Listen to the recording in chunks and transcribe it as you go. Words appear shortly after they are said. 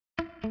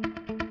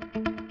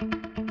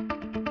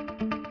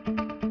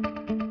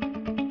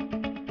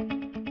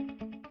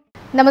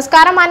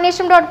നമസ്കാരം,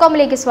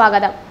 അന്വേഷണം.com-ലേക്ക്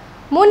സ്വാഗതം.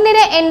 മുൻനിര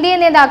എൻഡിഎ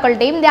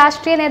നേതാക്കളുടെയും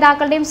രാഷ്ട്രീയ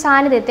നേതാക്കളുടെയും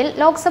സാന്നിധ്യത്തിൽ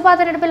ലോക്സഭാ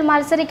തെരഞ്ഞെടുപ്പിൽ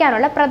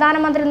മത്സരിക്കാനുള്ള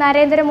പ്രധാനമന്ത്രി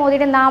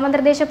നരേന്ദ്രമോദിയുടെ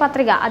നാമനിർദ്ദേശ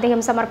പത്രിക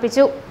അദ്ദേഹം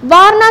സമർപ്പിച്ചു.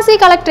 വാരണാസി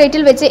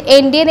കളക്ടറേറ്റിൽ വെച്ച്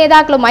എൻഡിഎ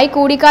നേതാക്കളുമായി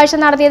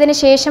കൂടിക്കാഴ്ച നടത്തിയതിനു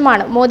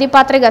ശേഷമാണ് മോദി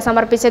പത്രിക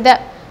സമർപ്പിച്ചത്.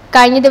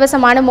 കഴിഞ്ഞ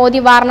ദിവസമാണ്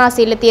മോദി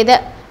വാരണാസിയിലെത്തിയത്.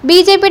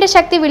 ബിജെപിയുടെ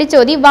ശക്തി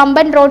വിളിച്ചോതി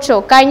വമ്പൻ റോഡ് ഷോ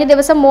കഴിഞ്ഞ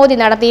ദിവസം മോദി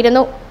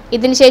നടത്തിയിരുന്നു.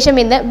 ഇതിനുശേഷം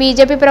ഇന്ന്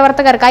ബിജെപി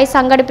പ്രവർത്തകർക്കായി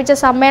സംഘടിപ്പിച്ച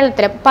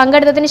സമ്മേളനത്തിലും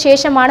പങ്കെടുത്തതിനു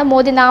ശേഷമാണ്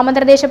മോദി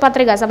നാമനിർദ്ദേശ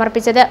പത്രിക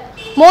സമർപ്പിച്ചത്.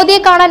 മോദിയെ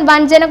കാണാൻ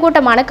വൻ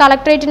ജനക്കൂട്ടമാണ്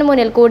കളക്ടറേറ്റിന്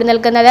മുന്നിൽ കൂടി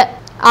നിൽക്കുന്നത്.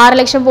 6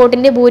 ലക്ഷം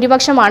വോട്ടിന്റെ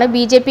ഭൂരിപക്ഷമാണ്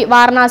ബിജെപി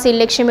വാരണാസിയിൽ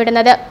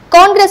ലക്ഷ്യമിടുന്നത്.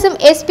 കോൺഗ്രസും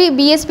SP,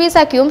 BSP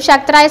സഖ്യവും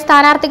ശക്തരായ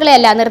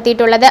സ്ഥാനാർത്ഥികളെയല്ല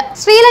നിർത്തിയിട്ടുള്ളത്.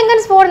 ശ്രീലങ്കൻ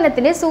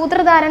സ്ഫോടനത്തിന്റെ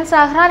സൂത്രധാരൻ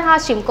സഹ്റാൻ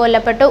ഹാഷിം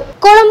കൊല്ലപ്പെട്ടു.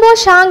 കൊളംബോ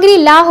ഷാങ്ക്രി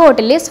ലാ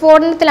ഹോട്ടലിലെ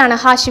സ്ഫോടനത്തിലാണ്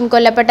ഹാഷിം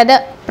കൊല്ലപ്പെട്ടത്.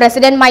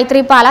 പ്രസിഡന്റ്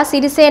മൈത്രിപാല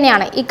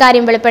സിരിസേനയാണ്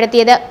ഇക്കാര്യം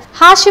വെളിപ്പെടുത്തിയത്.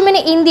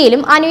 ഹാഷിമിന്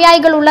ഇന്ത്യയിലും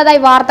അനുയായികൾ ഉള്ളതായി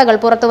വാർത്തകൾ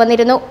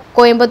പുറത്തുവന്നിരുന്നു.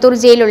 കോയമ്പത്തൂർ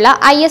ജയിലുള്ള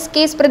IS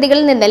കേസ്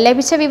പ്രതികളിൽ നിന്ന്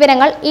ലഭിച്ച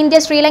വിവരങ്ങൾ ഇന്ത്യ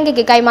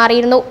ശ്രീലങ്കയ്ക്ക്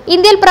കൈമാറിയിരുന്നു.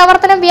 ഇന്ത്യയിൽ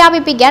പ്രവർത്തനം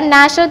വ്യാപിപ്പിക്കാൻ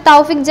നാഷണൽ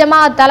തൗഫീഖ്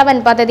ജമാഅത്ത് തലവൻ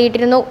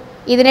പദ്ധതിയിട്ടിരുന്നു.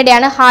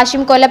 ഇതിനിടെയാണ്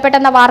ഹാഷിം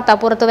കൊല്ലപ്പെട്ടെന്ന വാർത്ത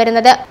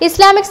പുറത്തുവരുന്നത്.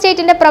 ഇസ്ലാമിക്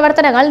സ്റ്റേറ്റിന്റെ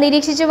പ്രവർത്തനങ്ങൾ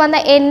നിരീക്ഷിച്ചു വന്ന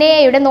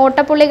NIA-യുടെ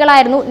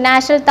നോട്ടപ്പുള്ളികളായിരുന്നു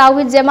നാഷണൽ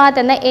തൗഹീദ്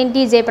ജമാഅത്ത് എന്ന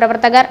NTJ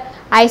പ്രവർത്തകർ.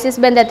 ISIS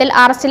ബന്ധത്തിൽ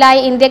അറസ്റ്റിലായ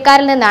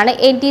ഇന്ത്യക്കാരിൽ നിന്നാണ്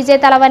NTJ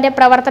തലവന്റെ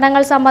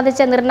പ്രവർത്തനങ്ങൾ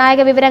സംബന്ധിച്ച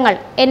നിർണായക വിവരങ്ങൾ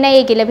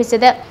NIA-ക്ക്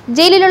ലഭിച്ചത്.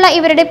 ജയിലിലുള്ള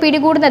ഇവരുടെ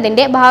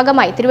പിടികൂടുന്നതിന്റെ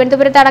ഭാഗമായി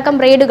തിരുവനന്തപുരത്തടക്കം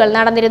റെയ്ഡുകൾ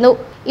നടന്നിരുന്നു.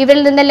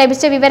 ഇവരിൽ നിന്ന്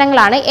ലഭിച്ച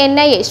വിവരങ്ങളാണ്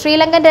NIA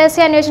ശ്രീലങ്കൻ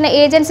രഹസ്യാന്വേഷണ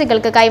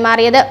ഏജൻസികൾക്ക്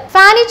കൈമാറിയത്.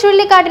 ഫാനി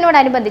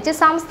ചുഴലിക്കാറ്റിനോടനുബന്ധിച്ച്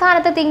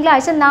സംസ്ഥാനത്ത്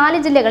തിങ്കളാഴ്ച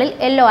 4 ജില്ലകളിൽ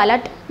യെല്ലോ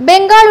അലർട്ട്.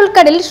 ബംഗാൾ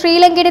ഉൾക്കടലിൽ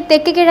ശ്രീലങ്കയുടെ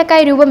തെക്ക്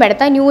കിഴക്കായി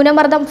രൂപമെടുത്ത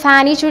ന്യൂനമർദ്ദം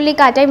ഫാനി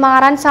ചുഴലിക്കാറ്റായി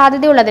മാറാൻ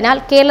സാധ്യതയുള്ളതിനാൽ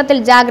കേരളത്തിൽ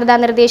ജാഗ്രതാ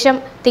നിർദ്ദേശം.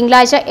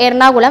 തിങ്കളാഴ്ച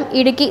എറണാകുളം,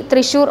 ഇടുക്കി,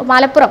 തൃശൂർ,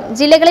 മലപ്പുറം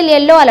ജില്ലകളിൽ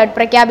യെല്ലോ അലർട്ട്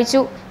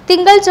പ്രഖ്യാപിച്ചു.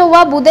 തിങ്കൾ, ചൊവ്വ,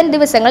 ബുധൻ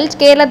ദിവസങ്ങളിൽ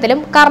കേരളത്തിലും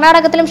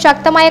കർണാടകത്തിലും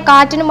ശക്തമായ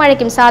കാറ്റിനും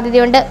മഴയ്ക്കും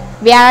സാധ്യതയുണ്ട്.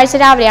 വ്യാഴാഴ്ച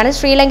രാവിലെയാണ്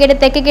ശ്രീലങ്കയുടെ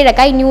തെക്ക്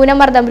കിഴക്കായി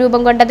ന്യൂനമർദ്ദം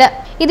രൂപം കൊണ്ടത്.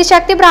 ഇത്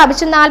ശക്തി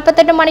പ്രാപിച്ച്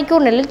 48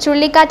 മണിക്കൂറിനുള്ളിൽ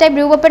ചുഴലിക്കാറ്റായി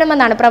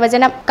രൂപപ്പെടുമെന്നാണ്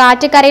പ്രവചനം.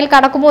 കാറ്റ് കരയിൽ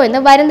കടക്കുമോ എന്ന്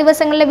വരും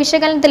ദിവസങ്ങളിലെ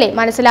വിശകലനത്തിലെ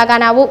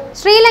മനസ്സിലാകാനാവൂ.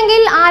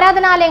 ശ്രീലങ്കയിൽ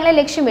ആരാധനാലയങ്ങളെ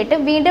ലക്ഷ്യമിട്ട്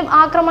വീണ്ടും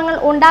ആക്രമണങ്ങൾ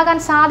ഉണ്ടാകാൻ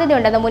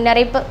സാധ്യതയുണ്ടെന്ന്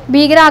മുന്നറിയിപ്പ്.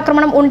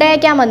 ഭീകരാക്രമണം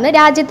ഉണ്ടായേക്കാമെന്ന്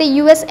രാജ്യത്തെ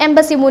US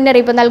എംബസി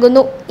മുന്നറിയിപ്പ്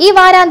നൽകുന്നു. ഈ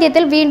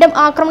വാരാന്ത്യത്തിൽ വീണ്ടും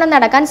ആക്രമണം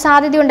നടക്കാൻ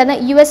സാധ്യതയുണ്ടെന്ന്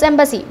US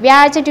എംബസി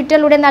വ്യാഴാഴ്ച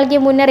ട്വിറ്ററിലൂടെ നൽകിയ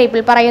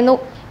മുന്നറിയിപ്പിൽ പറയുന്നു.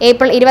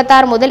 ഏപ്രിൽ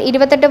 26 മുതൽ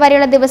 28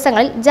 വരെയുള്ള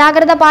ദിവസങ്ങളിൽ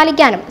ജാഗ്രത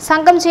പാലിക്കാനും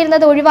സംഘം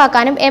ചേരുന്നത്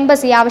ഒഴിവാക്കാനും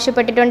എംബസി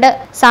ആവശ്യപ്പെട്ടിട്ടുണ്ട്.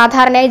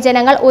 സാധാരണയായി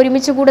ജനങ്ങൾ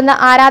ഒരുമിച്ച് കൂടുന്ന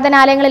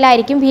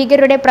ആരാധനാലയങ്ങളിലായിരിക്കും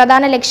ഭീകരരുടെ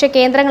പ്രധാന ലക്ഷ്യ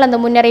കേന്ദ്രങ്ങളെന്ന്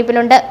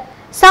മുന്നറിയിപ്പിലുണ്ട്.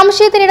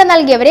 സംശയത്തിനിട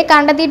നൽകിയവരെ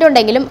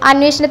കണ്ടെത്തിയിട്ടുണ്ടെങ്കിലും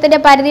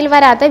അന്വേഷണത്തിന്റെ പരിധിയിൽ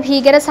വരാത്ത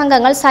ഭീകര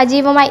സംഘങ്ങൾ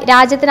സജീവമായി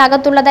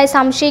രാജ്യത്തിനകത്തുള്ളതായി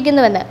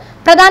സംശയിക്കുന്നുവെന്ന്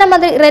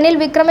പ്രധാനമന്ത്രി റനിൽ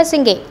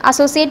വിക്രമസിംഗെ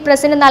അസോസിയേറ്റ്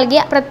പ്രസിന്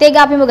നൽകിയ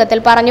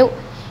പ്രത്യേകാഭിമുഖത്തിൽ പറഞ്ഞു.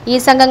 ഈ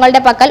സംഘങ്ങളുടെ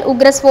പക്കൽ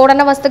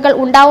ഉഗ്രസ്ഫോടന വസ്തുക്കൾ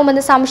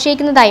ഉണ്ടാവുമെന്ന്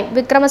സംശയിക്കുന്നതായും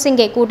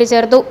വിക്രമസിംഗെ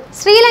കൂട്ടിച്ചേർത്തു.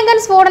 ശ്രീലങ്കൻ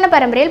സ്ഫോടന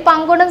പരമ്പരയിൽ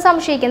പങ്കുണ്ടെന്ന്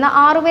സംശയിക്കുന്ന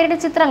 6 പേരുടെ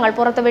ചിത്രങ്ങൾ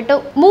പുറത്തുവിട്ടു.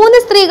 3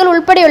 സ്ത്രീകൾ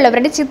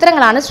ഉൾപ്പെടെയുള്ളവരുടെ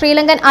ചിത്രങ്ങളാണ്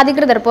ശ്രീലങ്കൻ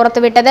അധികൃതർ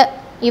പുറത്തുവിട്ടത്.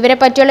 ഇവരെ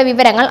പറ്റിയുള്ള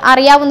വിവരങ്ങൾ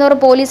അറിയാവുന്നവർ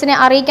പോലീസിനെ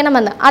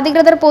അറിയിക്കണമെന്ന്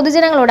അധികൃതർ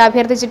പൊതുജനങ്ങളോട്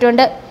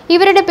അഭ്യർത്ഥിച്ചിട്ടുണ്ട്.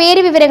 ഇവരുടെ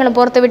പേര് വിവരങ്ങളും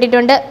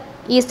പുറത്തുവിട്ടിട്ടുണ്ട്.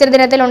 ഈസ്റ്റർ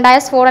ദിനത്തിൽ ഉണ്ടായ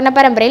സ്ഫോടന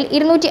പരമ്പരയിൽ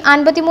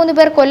 253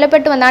 പേർ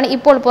കൊല്ലപ്പെട്ടുവെന്നാണ്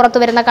ഇപ്പോൾ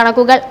പുറത്തുവരുന്ന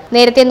കണക്കുകൾ.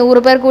 നേരത്തെ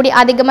 100 പേർ കൂടി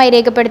അധികമായി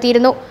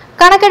രേഖപ്പെടുത്തിയിരുന്നു.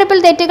 കണക്കെടുപ്പിൽ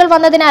തെറ്റുകൾ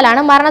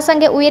വന്നതിനാലാണ്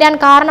മരണസംഖ്യ ഉയരാൻ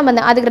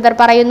കാരണമെന്ന് അധികൃതർ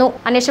പറയുന്നു.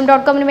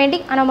 അന്വേഷണം.com-ന് വേണ്ടി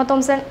അനോമ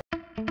Thomson.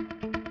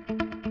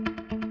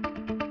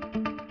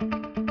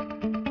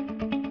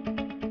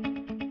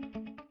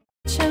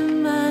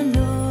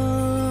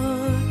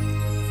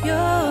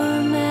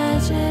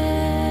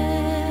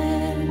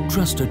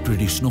 Trusted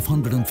tradition of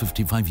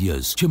 155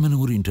 years.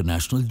 Chemanur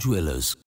International Jewelers.